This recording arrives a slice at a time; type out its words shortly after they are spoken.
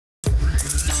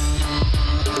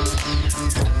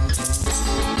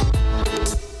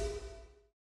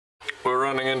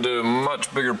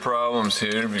much bigger problems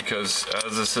here because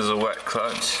as this is a wet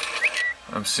clutch,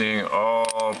 I'm seeing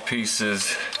all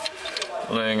pieces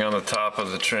laying on the top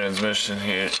of the transmission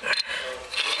here.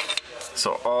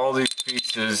 So all these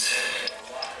pieces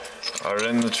are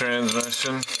in the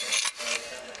transmission.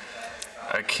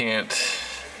 I can't,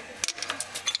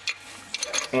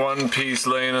 one piece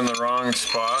laying in the wrong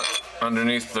spot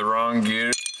underneath the wrong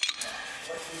gear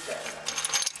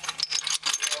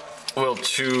will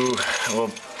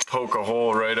poke a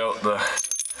hole right out the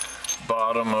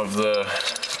bottom of the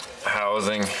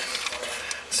housing.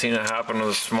 Seen it happen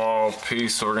with a small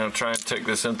piece, so we're gonna try and take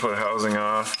this input housing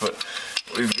off, but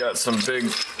we've got some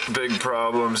big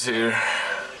problems here.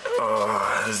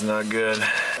 Oh, this is not good.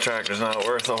 Tractor's not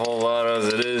worth a whole lot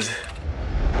as it is.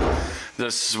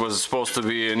 This was supposed to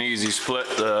be an easy split.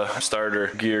 The starter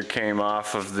gear came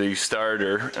off of the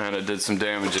starter and it did some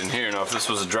damage in here. Now if this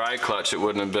was a dry clutch, it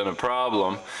wouldn't have been a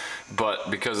problem, but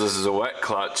because this is a wet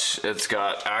clutch, it's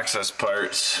got access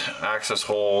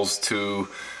holes to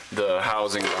the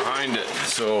housing behind it.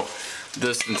 So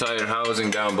this entire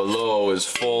housing down below is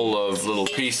full of little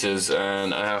pieces,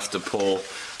 and I have to pull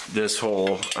this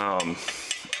whole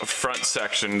front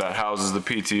section that houses the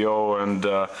PTO and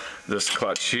this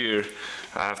clutch here.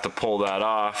 I have to pull that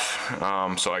off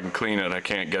so I can clean it. I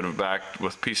can't get it back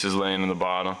with pieces laying in the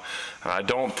bottom. I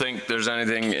don't think there's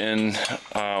anything in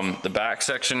the back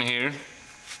section here.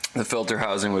 The filter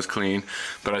housing was clean,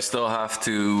 but I still have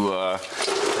to,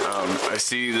 I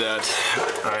see that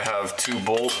I have two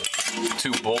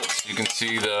bolts. You can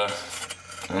see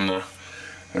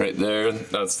right there,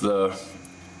 that's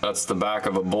the back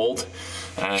of a bolt,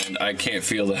 and I can't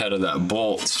feel the head of that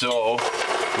bolt. So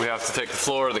we have to take the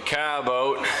floor of the cab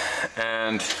out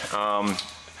and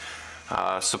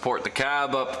support the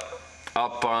cab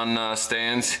up on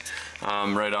stands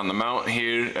right on the mount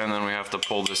here, and then we have to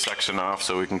pull this section off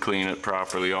so we can clean it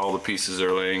properly. All the pieces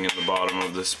are laying in the bottom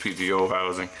of this PTO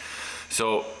housing.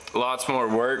 So lots more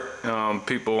work.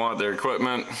 People want their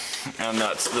equipment, and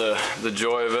that's the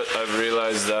joy of it. I've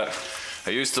realized that I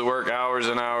used to work hours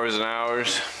and hours and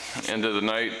hours into the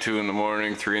night, 2 in the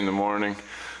morning, 3 in the morning,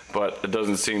 but it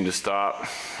doesn't seem to stop.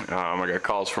 I got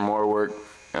calls for more work,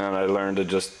 and I learned to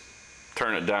just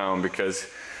turn it down because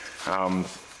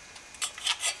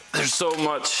there's so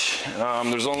much,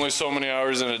 there's only so many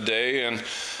hours in a day, and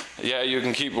yeah, you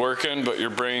can keep working, but your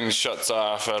brain shuts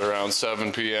off at around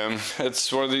 7 p.m.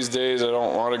 It's one of these days I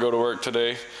don't want to go to work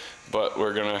today, but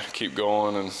we're gonna keep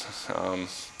going, and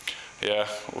yeah,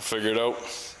 we'll figure it out.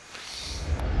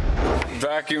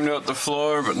 Vacuumed out the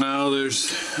floor, but now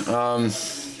there's a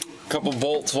couple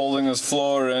bolts holding this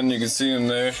floor in. You can see them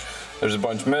there. There's a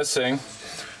bunch missing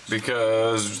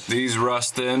because these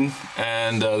rust in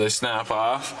and they snap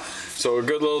off. So a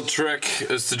good little trick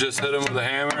is to just hit them with a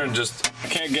hammer, and just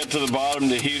can't get to the bottom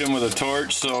to heat them with a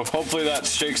torch. So hopefully that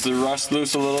shakes the rust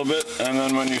loose a little bit, and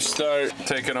then when you start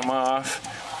taking them off,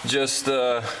 just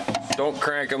don't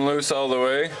crank them loose all the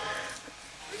way.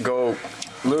 Go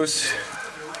loose,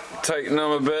 tighten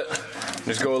them a bit,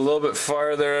 just go a little bit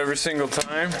farther every single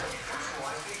time,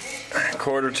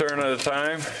 quarter turn at a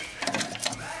time.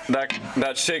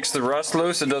 That shakes the rust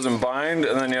loose, it doesn't bind,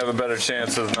 and then you have a better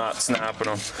chance of not snapping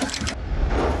them.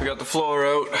 We got the floor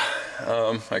out.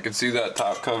 I can see that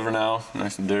top cover now,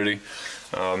 nice and dirty.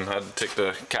 I had to take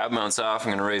the cab mounts off. I'm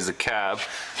going to raise the cab.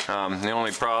 The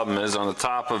only problem is on the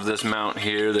top of this mount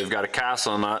here, they've got a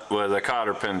castle nut with a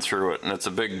cotter pin through it, and it's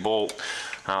a big bolt.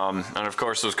 And of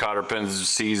course those cotter pins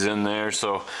seize in there,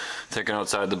 so taking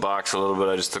outside the box a little bit,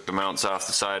 I just took the mounts off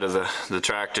the side of the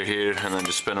tractor here and then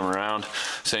just spin them around.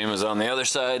 Same as on the other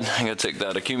side. I'm going to take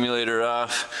that accumulator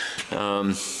off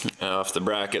the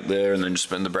bracket there, and then just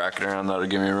spin the bracket around. That'll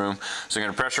give me room. So I'm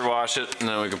going to pressure wash it, and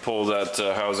then we can pull that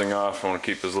housing off. I want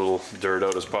to keep as little dirt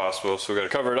out as possible. So we got to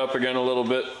cover it up again a little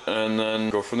bit and then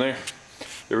go from there.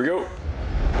 Here we go.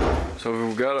 So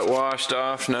we've got it washed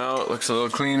off now. It looks a little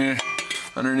cleaner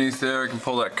underneath there. I can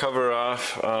pull that cover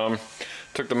off.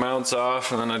 Took the mounts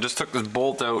off, and then I just took this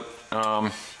bolt out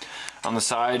on the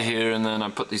side here, and then I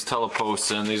put these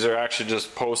teleposts in. These are actually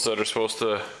just posts that are supposed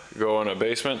to go in a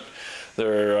basement.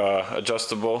 They're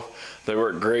adjustable. They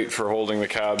work great for holding the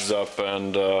cabs up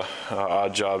and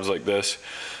odd jobs like this.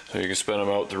 So you can spin them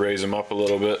out to raise them up a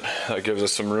little bit. That gives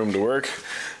us some room to work.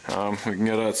 We can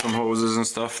get at some hoses and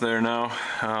stuff there now.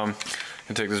 Can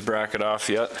take this bracket off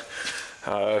yet.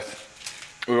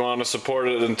 we want to support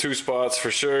it in 2 spots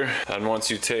for sure. And once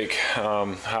you take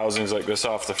housings like this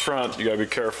off the front, you gotta be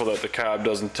careful that the cab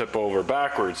doesn't tip over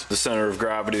backwards. The center of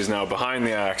gravity is now behind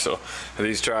the axle.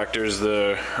 These tractors,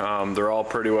 they're all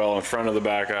pretty well in front of the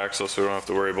back axle, so we don't have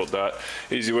to worry about that.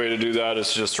 Easy way to do that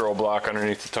is to just throw a block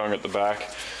underneath the tongue at the back.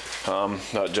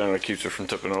 That generally keeps it from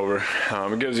tipping over.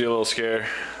 It gives you a little scare,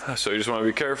 so you just want to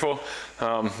be careful.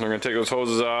 We're going to take those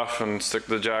hoses off and stick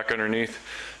the jack underneath,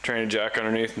 train jack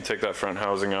underneath, and take that front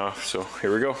housing off. So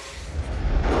here we go. So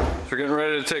we're getting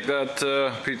ready to take that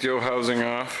PTO housing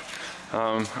off.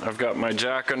 I've got my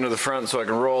jack under the front so I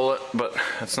can roll it, but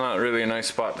it's not really a nice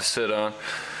spot to sit on.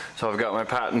 So I've got my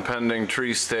patent pending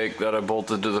tree stake that I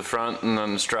bolted to the front, and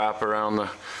then the strap around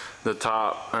the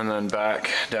top and then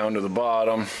back down to the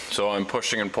bottom, so I'm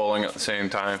pushing and pulling at the same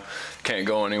time. Can't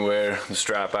go anywhere. The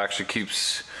strap actually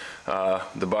keeps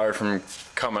the bar from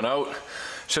coming out.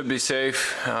 Should be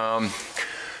safe.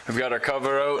 We've got our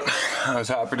cover out. I was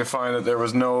happy to find that there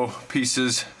was no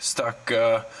pieces stuck.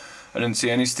 I didn't see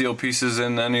any steel pieces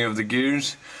in any of the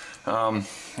gears.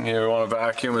 You want to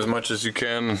vacuum as much as you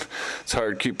can. It's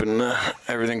hard keeping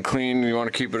everything clean. You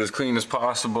want to keep it as clean as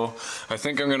possible. I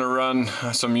think I'm going to run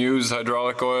some used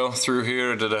hydraulic oil through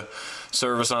here. I did a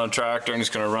service on a tractor and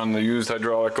just going to run the used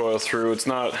hydraulic oil through. It's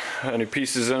not any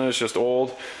pieces in it, it's just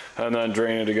old. And then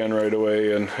drain it again right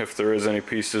away, and if there is any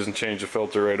pieces, and change the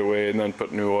filter right away, and then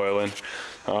put new oil in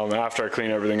after I clean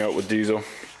everything out with diesel.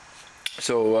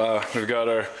 So we've got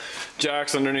our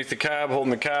jacks underneath the cab,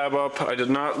 holding the cab up. I did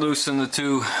not loosen the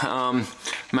 2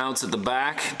 mounts at the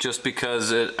back, just because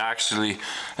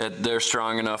they're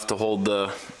strong enough to hold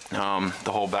the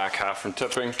whole back half from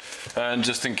tipping, and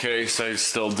just in case I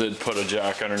still did put a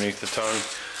jack underneath the tongue.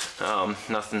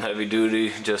 Nothing heavy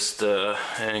duty, just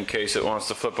in case it wants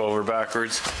to flip over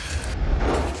backwards.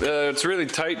 It's really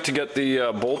tight to get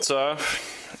the bolts off.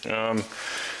 I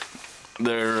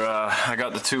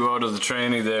got the 2 out of the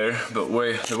tranny there, but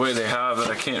the way they have it,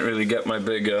 I can't really get my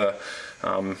big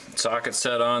socket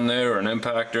set on there, or an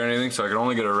impact or anything, so I can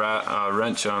only get a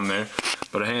wrench on there.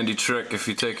 But a handy trick, if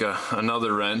you take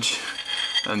another wrench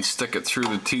and stick it through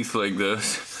the teeth like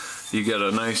this, you get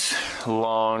a nice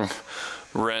long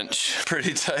wrench,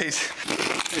 pretty tight.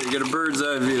 Here, you get a bird's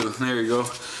eye view. There you go.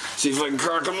 See if I can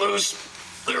crack them loose.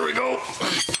 There we go.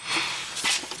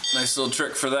 Nice little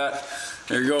trick for that.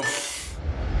 There you go.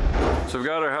 So we've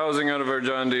got our housing out of our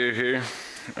John Deere here,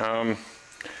 and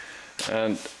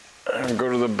I'll go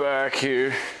to the back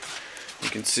here. You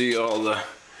can see all the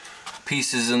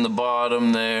pieces in the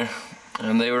bottom there,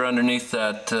 and they were underneath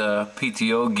that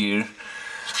PTO gear.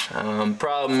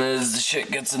 Problem is the shit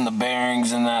gets in the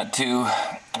bearings and that too,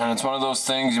 and it's one of those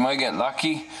things you might get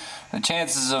lucky. The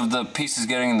chances of the pieces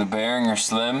getting in the bearing are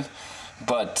slim,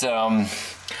 but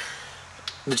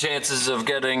the chances of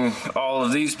getting all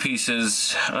of these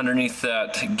pieces underneath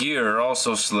that gear are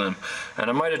also slim.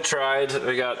 And I might have tried.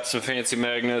 I got some fancy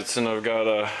magnets, and I've got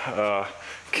a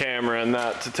camera and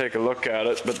that to take a look at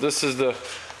it. But this is the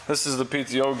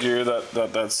PTO gear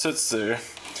that sits there,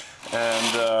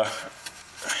 and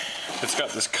it's got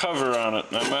this cover on it.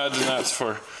 And I imagine that's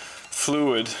for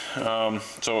fluid,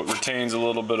 so it retains a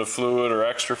little bit of fluid or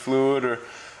extra fluid, or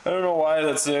I don't know why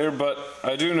that's there, but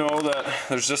I do know that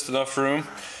there's just enough room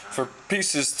for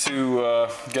pieces to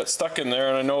get stuck in there,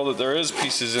 and I know that there is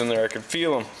pieces in there. I can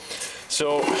feel them.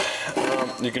 So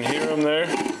you can hear them there.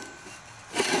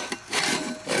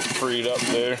 That's freed up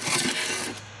there.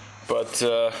 But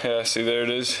yeah, see, there it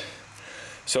is.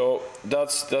 So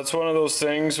that's one of those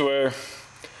things where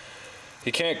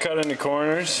you can't cut any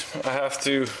corners. I have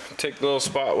to take the little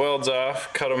spot welds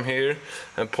off, cut them here,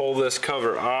 and pull this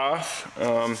cover off.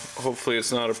 Hopefully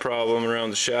it's not a problem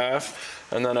around the shaft,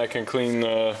 and then I can clean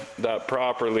that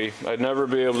properly. I'd never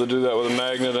be able to do that with a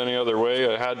magnet any other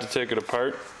way. I had to take it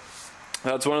apart.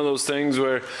 That's one of those things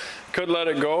where you could let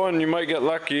it go and you might get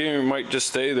lucky, and you might just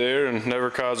stay there and never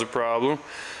cause a problem.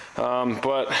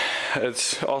 But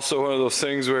it's also one of those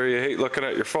things where you hate looking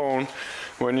at your phone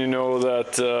when you know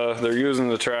that they're using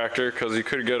the tractor, because you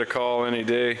could get a call any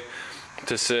day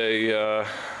to say,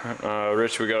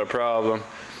 Rich, we got a problem.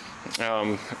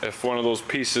 If one of those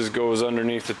pieces goes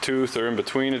underneath a tooth or in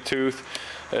between a tooth,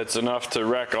 it's enough to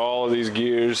wreck all of these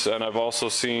gears. And I've also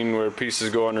seen where pieces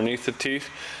go underneath the teeth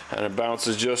and it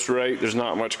bounces just right. There's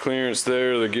not much clearance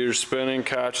there. The gear's spinning,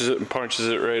 catches it and punches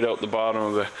it right out the bottom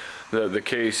of the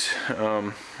case.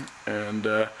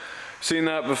 Seen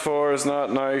that before. It's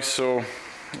not nice, so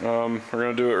we're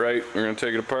gonna do it right. We're gonna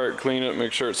take it apart, clean it,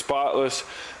 make sure it's spotless,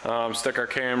 stick our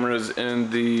cameras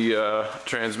in the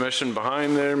transmission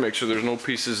behind there, make sure there's no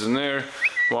pieces in there,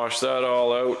 wash that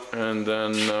all out, and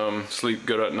then sleep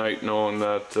good at night knowing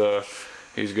that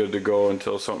he's good to go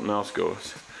until something else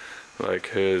goes, like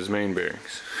his main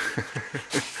bearings.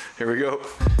 Here we go.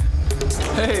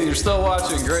 Hey, you're still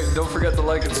watching, great. Don't forget to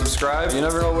like and subscribe. You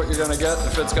never know what you're gonna get.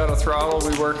 If it's got a throttle,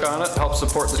 we work on it. Help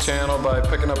support the channel by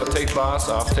picking up a tape boss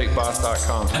off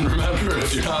tapeboss.com. And remember,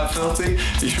 if you're not filthy,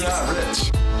 you're not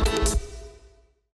rich.